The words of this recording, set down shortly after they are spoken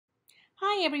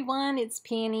Hi everyone, it's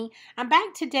Penny. I'm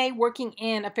back today working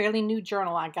in a fairly new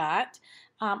journal I got.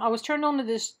 I was turned on to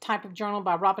this type of journal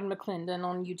by Robin McClendon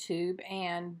on YouTube,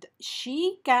 and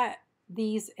she got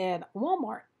these at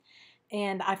Walmart.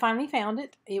 And I finally found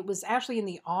it. It was actually in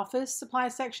the office supply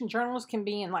section. Journals can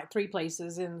be in like three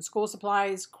places: in school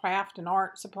supplies, craft and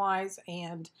art supplies,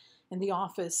 and in the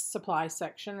office supply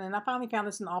section. And I finally found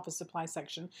this in the office supply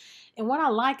section. And what I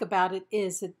like about it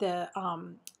is that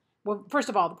well, first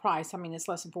of all, the price. I mean, it's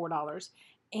less than $4.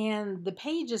 And the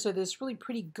pages are this really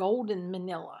pretty golden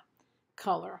manilla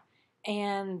color.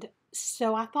 And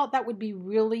so I thought that would be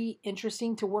really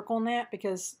interesting to work on that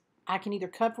because I can either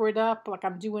cover it up like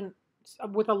I'm doing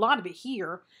with a lot of it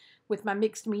here with my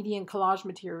mixed media and collage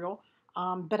material.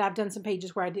 But I've done some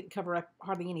pages where I didn't cover up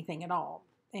hardly anything at all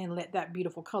and let that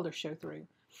beautiful color show through.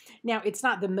 Now, it's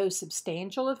not the most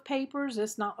substantial of papers.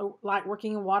 It's not like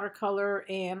working in watercolor,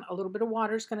 and a little bit of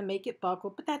water is going to make it buckle,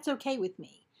 but that's okay with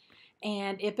me.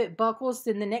 And if it buckles,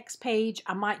 then the next page,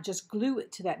 I might just glue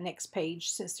it to that next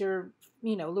page since they're, a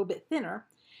little bit thinner,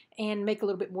 and make a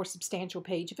little bit more substantial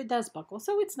page if it does buckle.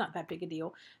 So it's not that big a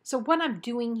deal. So what I'm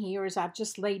doing here is I've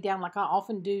just laid down, like I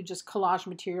often do, just collage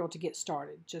material to get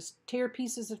started. Just tear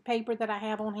pieces of paper that I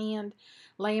have on hand,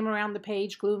 lay them around the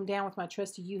page, glue them down with my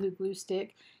trusty Yoo-Hoo glue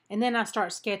stick, and then I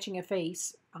start sketching a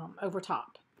face over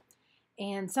top.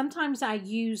 And sometimes I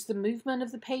use the movement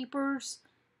of the papers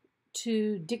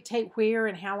to dictate where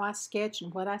and how I sketch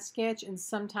and what I sketch. And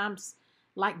sometimes,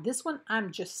 like this one,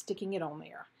 I'm just sticking it on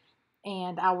there.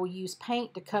 And I will use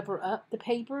paint to cover up the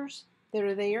papers that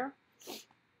are there.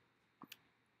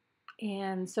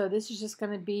 And so this is just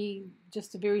going to be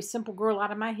just a very simple girl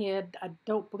out of my head. I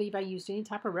don't believe I used any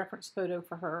type of reference photo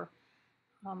for her.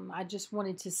 I just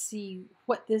wanted to see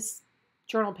what this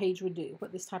journal page would do,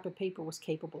 what this type of paper was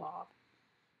capable of.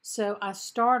 So I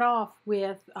start off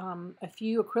with a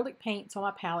few acrylic paints on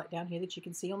my palette down here that you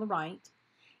can see on the right.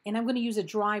 And I'm going to use a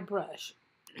dry brush.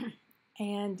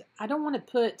 And I don't want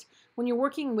to put, when you're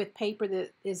working with paper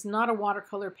that is not a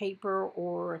watercolor paper,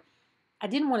 or I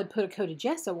didn't want to put a coat of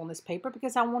gesso on this paper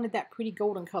because I wanted that pretty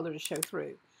golden color to show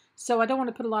through. So I don't want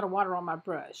to put a lot of water on my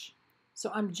brush.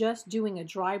 So I'm just doing a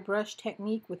dry brush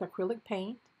technique with acrylic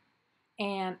paint,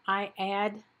 and I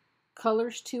add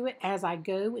colors to it as I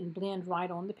go and blend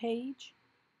right on the page.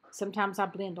 Sometimes I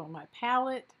blend on my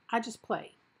palette. I just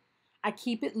play. I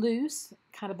keep it loose,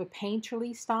 kind of a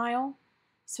painterly style.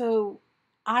 So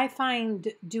I find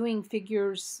doing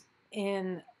figures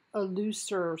in a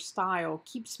looser style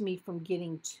keeps me from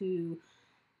getting too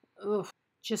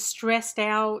just stressed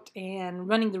out and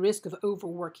running the risk of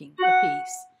overworking a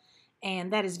piece.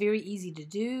 And that is very easy to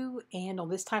do. And on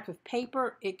this type of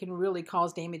paper, it can really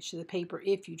cause damage to the paper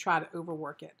if you try to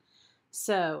overwork it.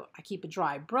 So I keep a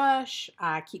dry brush.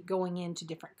 I keep going into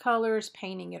different colors,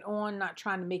 painting it on, not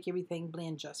trying to make everything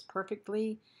blend just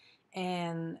perfectly.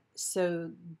 And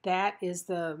so that is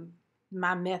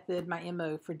my method, my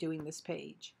MO for doing this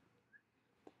page.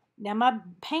 Now my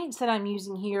paints that I'm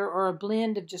using here are a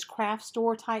blend of just craft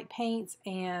store type paints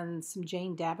and some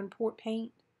Jane Davenport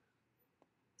paint.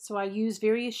 So I use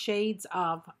various shades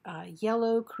of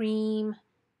yellow, cream,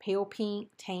 pale pink,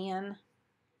 tan,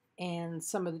 and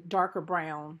some of the darker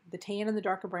brown. The tan and the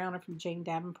darker brown are from Jane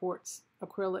Davenport's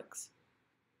acrylics.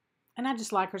 And I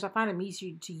just like hers. I find them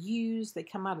easy to use. They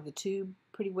come out of the tube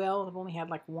pretty well. I've only had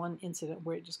like one incident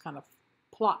where it just kind of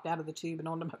plopped out of the tube and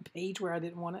onto my page where I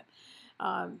didn't want it.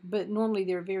 But normally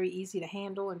they're very easy to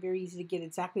handle and very easy to get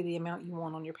exactly the amount you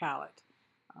want on your palette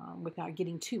without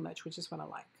getting too much, which is what I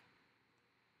like.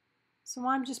 So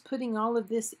I'm just putting all of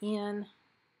this in.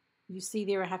 You see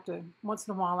there I have to, once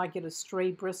in a while I get a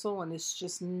stray bristle and it's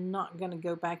just not going to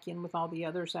go back in with all the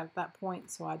others at that point.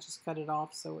 So I just cut it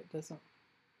off so it doesn't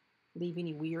leave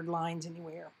any weird lines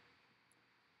anywhere.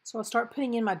 So I'll start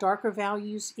putting in my darker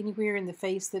values anywhere in the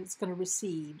face that it's going to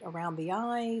recede. Around the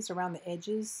eyes, around the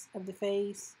edges of the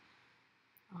face,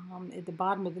 at the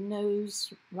bottom of the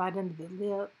nose, right under the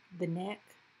lip, the neck.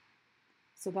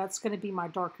 So that's going to be my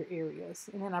darker areas.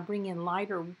 And then I bring in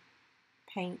lighter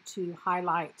paint to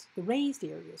highlight the raised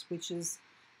areas, which is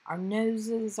our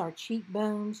noses, our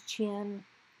cheekbones, chin,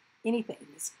 anything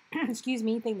that's, excuse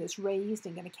me, anything that's raised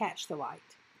and going to catch the light.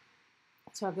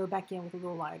 So I go back in with a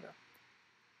little lighter.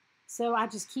 So I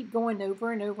just keep going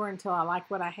over and over until I like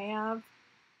what I have,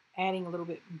 adding a little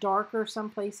bit darker some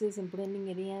places and blending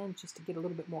it in just to get a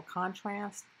little bit more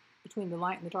contrast between the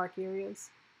light and the dark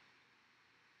areas.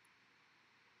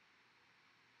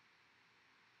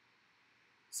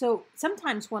 So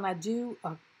sometimes when I do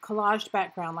a collaged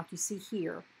background like you see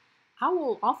here, I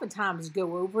will oftentimes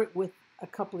go over it with a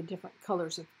couple of different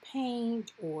colors of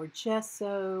paint or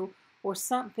gesso or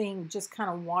something just kind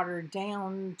of watered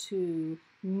down to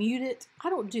mute it. I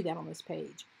don't do that on this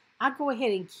page. I go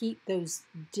ahead and keep those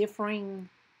differing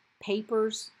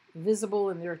papers visible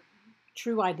in their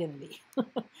true identity.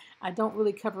 I don't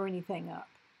really cover anything up.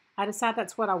 I decided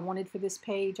that's what I wanted for this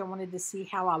page. I wanted to see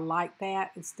how I like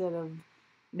that instead of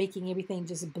making everything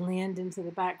just blend into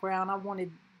the background. I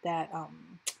wanted that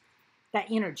that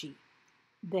energy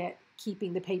that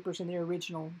keeping the papers in their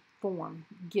original form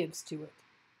gives to it.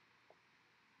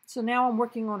 So now I'm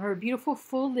working on her beautiful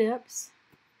full lips.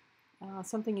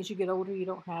 Something as you get older you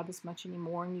don't have as much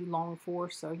anymore and you long for.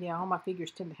 So yeah, all my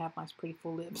figures tend to have nice pretty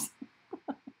full lips.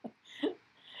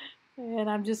 And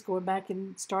I'm just going back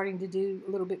and starting to do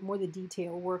a little bit more of the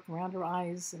detail work around her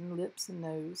eyes and lips and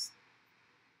nose.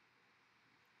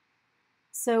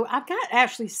 So I've got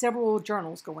actually several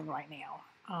journals going right now.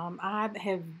 I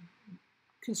have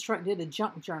constructed a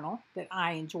junk journal that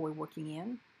I enjoy working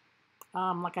in.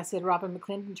 Like I said, Robin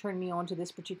McClendon turned me on to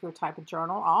this particular type of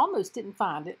journal. I almost didn't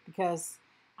find it because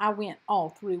I went all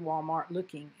through Walmart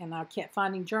looking, and I kept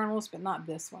finding journals, but not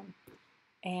this one.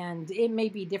 And it may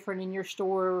be different in your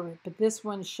store, but this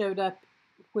one showed up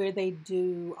where they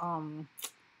do on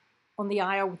the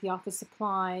aisle with the office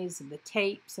supplies and the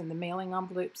tapes and the mailing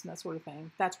envelopes and that sort of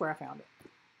thing. That's where I found it.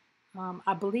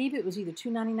 I believe it was either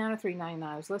 $2.99 or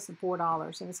 $3.99. It was less than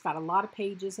 $4, and it's got a lot of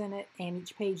pages in it, and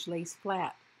each page lays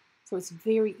flat. So it's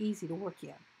very easy to work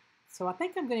in. So I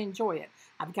think I'm going to enjoy it.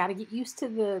 I've got to get used to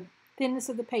the thinness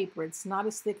of the paper. It's not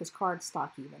as thick as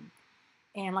cardstock even.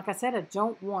 And like I said,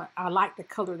 I like the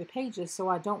color of the pages, so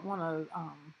I don't want to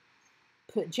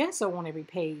put gesso on every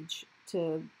page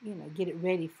to, get it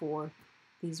ready for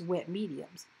these wet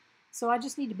mediums. So I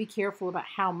just need to be careful about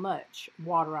how much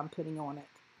water I'm putting on it.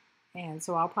 And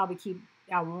so I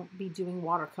won't be doing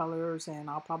watercolors, and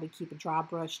I'll probably keep a dry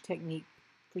brush technique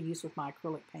for use with my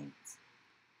acrylic paints.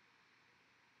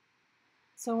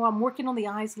 So I'm working on the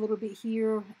eyes a little bit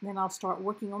here, and then I'll start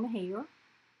working on the hair.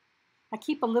 I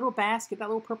keep a little basket, that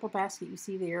little purple basket you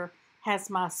see there has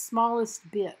my smallest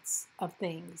bits of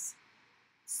things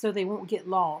so they won't get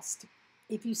lost.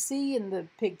 If you see in the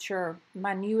picture,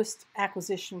 my newest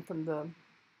acquisition from the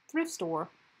thrift store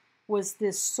was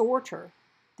this sorter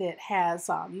that has,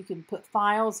 you can put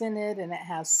files in it, and it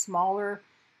has smaller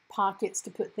pockets to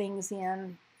put things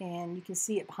in, and you can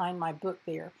see it behind my book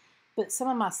there. But some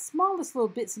of my smallest little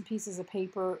bits and pieces of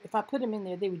paper, if I put them in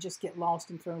there, they would just get lost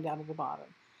and thrown down to the bottom.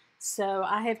 So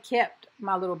I have kept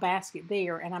my little basket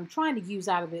there, and I'm trying to use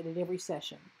out of it at every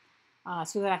session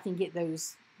so that I can get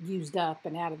those used up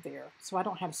and out of there. So I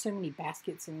don't have so many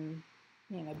baskets and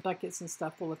buckets and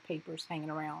stuff full of papers hanging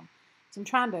around. So I'm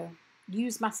trying to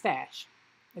use my stash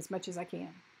as much as I can.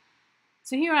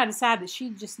 So here I decide that she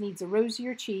just needs a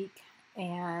rosier cheek,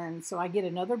 and so I get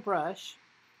another brush,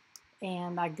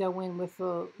 and I go in with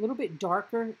a little bit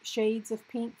darker shades of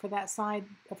pink for that side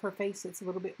of her face that's a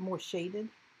little bit more shaded.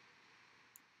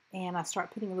 And I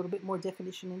start putting a little bit more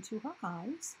definition into her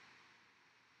eyes.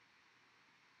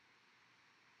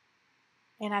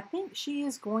 And I think she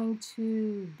is going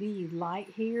to be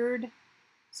light-haired,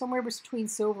 somewhere between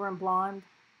silver and blonde.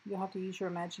 You'll have to use your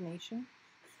imagination.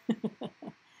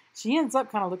 She ends up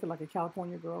kind of looking like a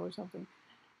California girl or something.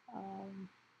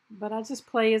 But I just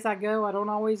play as I go. I don't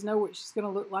always know what she's going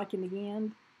to look like in the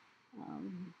end.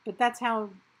 But that's how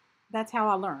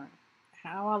I learn.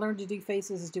 How I learn to do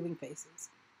faces is doing faces.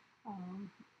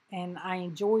 And I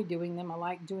enjoy doing them. I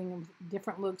like doing them with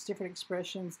different looks, different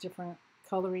expressions, different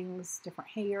colorings, different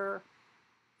hair.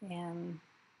 And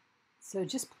so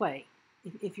just play.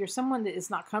 If you're someone that is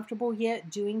not comfortable yet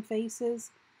doing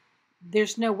faces,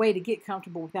 there's no way to get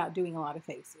comfortable without doing a lot of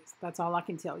faces. That's all I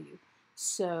can tell you.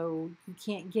 So you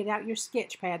can't get out your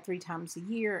sketch pad 3 times a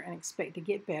year and expect to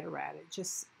get better at it.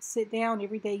 Just sit down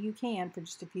every day you can for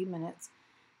just a few minutes,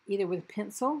 either with a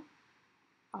pencil.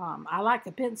 I like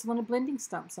a pencil and a blending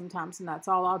stump sometimes, and that's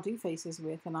all I'll do faces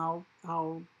with. And I'll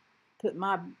put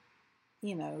my,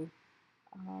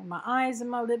 my eyes and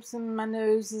my lips and my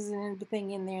noses and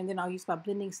everything in there, and then I'll use my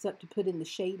blending stump to put in the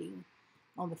shading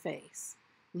on the face.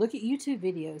 Look at YouTube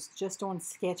videos just on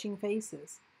sketching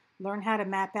faces. Learn how to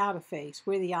map out a face,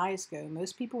 where the eyes go.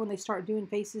 Most people, when they start doing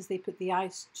faces, they put the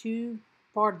eyes too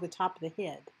far to the top of the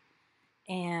head.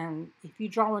 And if you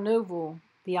draw an oval,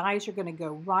 the eyes are going to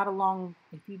go right along.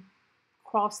 If you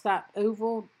cross that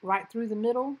oval right through the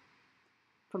middle,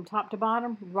 from top to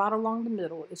bottom, right along the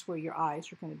middle is where your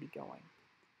eyes are going to be going.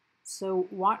 So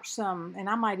watch some, and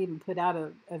I might even put out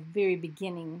a very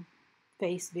beginning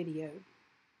face video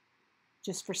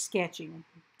just for sketching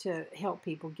to help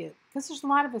people get, because there's a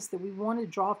lot of us that we want to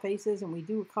draw faces and we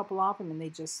do a couple of them and they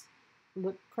just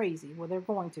look crazy. Well, they're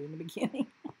going to in the beginning.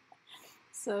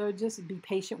 So just be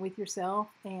patient with yourself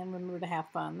and remember to have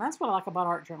fun. That's what I like about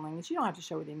art journaling, is you don't have to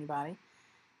show it to anybody.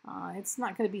 It's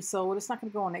not going to be sold. It's not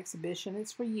going to go on exhibition.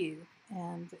 It's for you.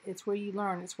 And it's where you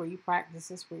learn. It's where you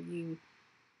practice. It's where you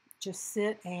just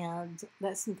sit and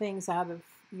let some things out of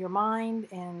your mind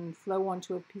and flow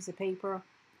onto a piece of paper.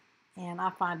 And I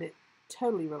find it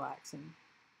totally relaxing.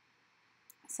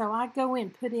 So I go in,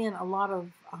 put in a lot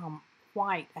of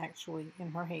white actually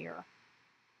in her hair.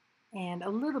 And a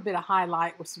little bit of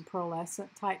highlight with some pearlescent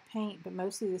type paint, but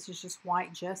mostly this is just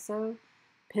white gesso.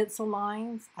 Pencil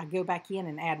lines, I go back in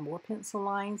and add more pencil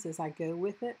lines as I go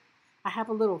with it. I have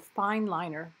a little fine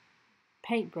liner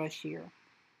paintbrush here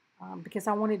because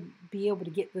I want to be able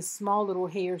to get the small little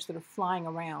hairs that are flying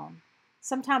around.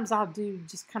 Sometimes I'll do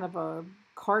just kind of a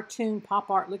cartoon pop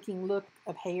art looking look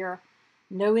of hair.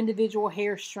 No individual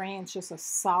hair strands, just a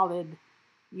solid,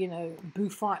 you know,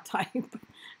 bouffant type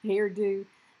hairdo.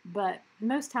 But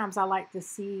most times I like to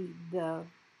see the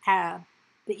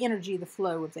energy, the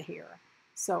flow of the hair.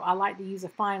 So I like to use a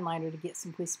fine liner to get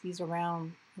some wispies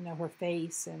around, you know, her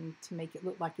face and to make it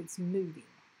look like it's moving.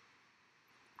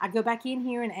 I go back in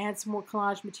here and add some more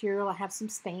collage material. I have some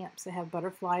stamps that have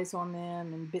butterflies on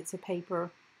them and bits of paper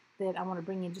that I want to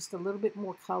bring in just a little bit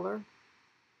more color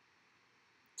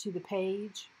to the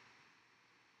page.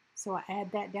 So I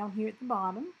add that down here at the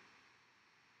bottom.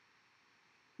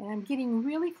 And I'm getting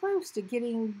really close to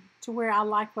getting to where I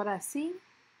like what I see.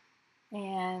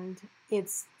 And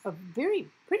it's a pretty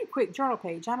quick journal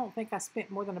page. I don't think I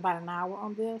spent more than about an hour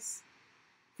on this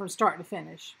from start to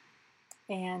finish.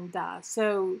 And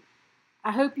so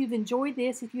I hope you've enjoyed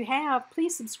this. If you have,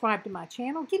 please subscribe to my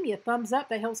channel. Give me a thumbs up.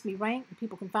 That helps me rank and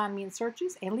people can find me in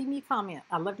searches. And leave me a comment.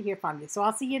 I'd love to hear from you. So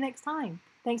I'll see you next time.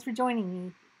 Thanks for joining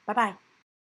me. Bye-bye.